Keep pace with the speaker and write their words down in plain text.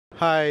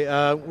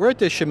Hi, we're at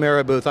the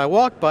Chimera booth. I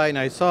walked by and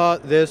I saw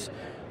this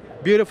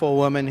beautiful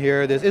woman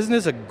here. Isn't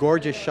this a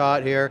gorgeous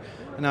shot here?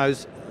 And I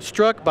was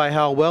struck by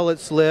how well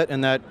it's lit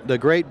and the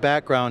great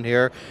background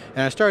here.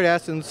 And I started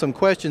asking some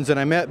questions, and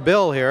I met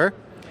Bill here,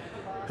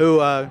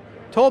 who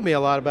told me a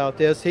lot about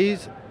this.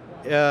 He's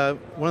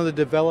one of the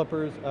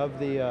developers of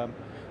the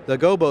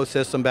Gobo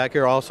system back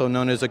here, also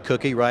known as a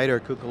cookie, right, or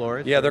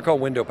cucaloris? Yeah, they're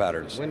called window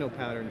patterns. Window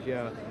patterns,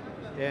 yeah.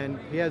 And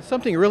he had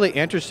something really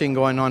interesting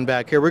going on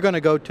back here. We're going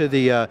to go to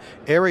the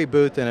Airy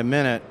booth in a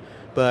minute,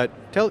 but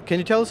can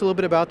you tell us a little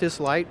bit about this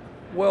light?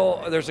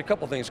 Well, there's a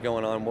couple things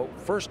going on. Well,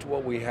 first,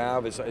 what we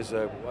have is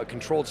a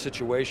controlled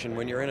situation.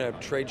 When you're in a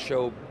trade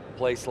show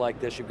place like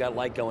this, you've got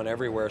light going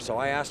everywhere. So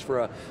I asked for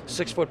a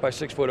 6 foot by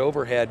 6 foot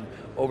overhead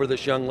over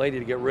this young lady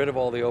to get rid of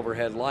all the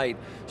overhead light.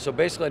 So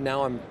basically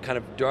now I'm kind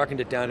of darkened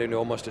it down into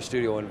almost a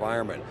studio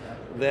environment.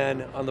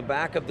 Then on the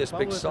back of this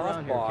big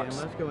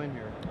softbox, let's go in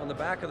here. On the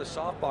back of the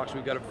softbox,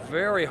 we've got a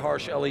very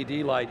harsh LED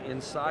light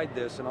inside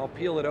this, and I'll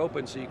peel it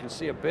open so you can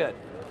see a bit.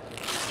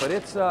 But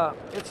it's a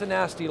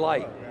nasty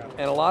light,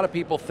 and a lot of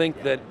people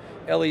think that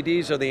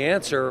LEDs are the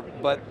answer,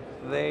 but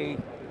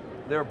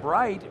they're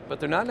bright, but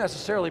they're not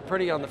necessarily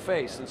pretty on the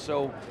face. And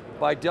so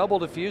by double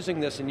diffusing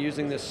this and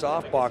using this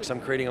softbox,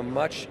 I'm creating a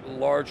much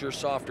larger,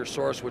 softer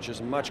source, which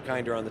is much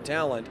kinder on the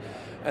talent.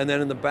 And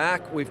then in the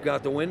back, we've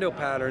got the window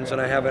patterns, and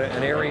I have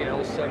an Airy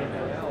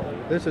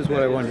L7L. This is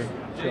what I wanted.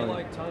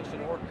 Daylight,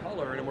 tungsten, or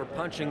color, and we're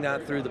punching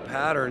that through the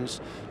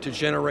patterns to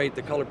generate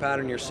the color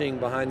pattern you're seeing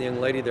behind the young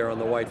lady there on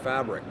the white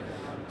fabric.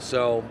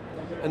 So,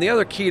 and the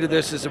other key to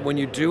this is that when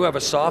you do have a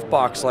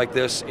softbox like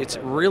this, it's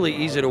really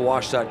easy to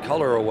wash that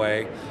color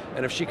away.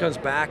 And if she comes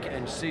back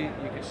and you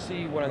can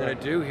see what I'm going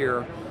to do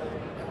here,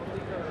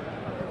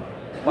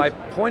 by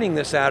pointing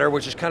this at her,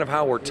 which is kind of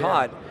how we're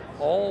taught,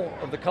 all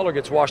of the color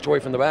gets washed away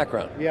from the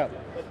background. Yeah.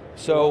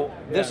 So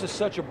this is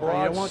such a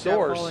broad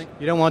source.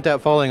 You don't want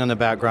that falling on the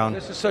background.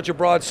 This is such a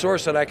broad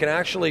source that I can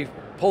actually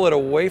pull it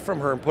away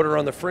from her and put her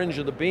on the fringe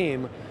of the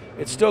beam.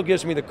 It still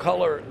gives me the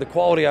color, the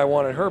quality I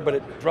want in her, but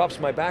it drops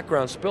my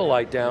background spill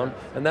light down,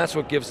 and that's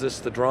what gives this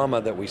the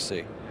drama that we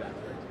see.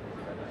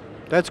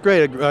 That's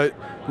great. A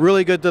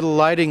really good little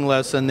lighting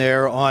lesson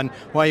there on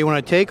why you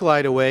want to take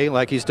light away,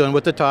 like he's doing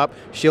with the top,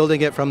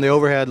 shielding it from the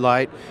overhead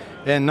light,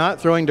 and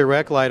not throwing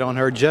direct light on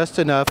her, just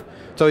enough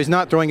so he's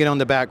not throwing it on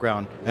the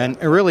background. And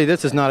really,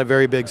 this is not a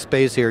very big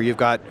space here. You've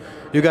got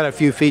a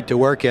few feet to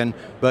work in,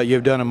 but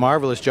you've done a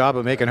marvelous job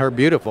of making her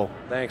beautiful.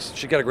 Thanks.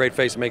 She's got a great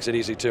face. It makes it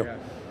easy too. Yeah.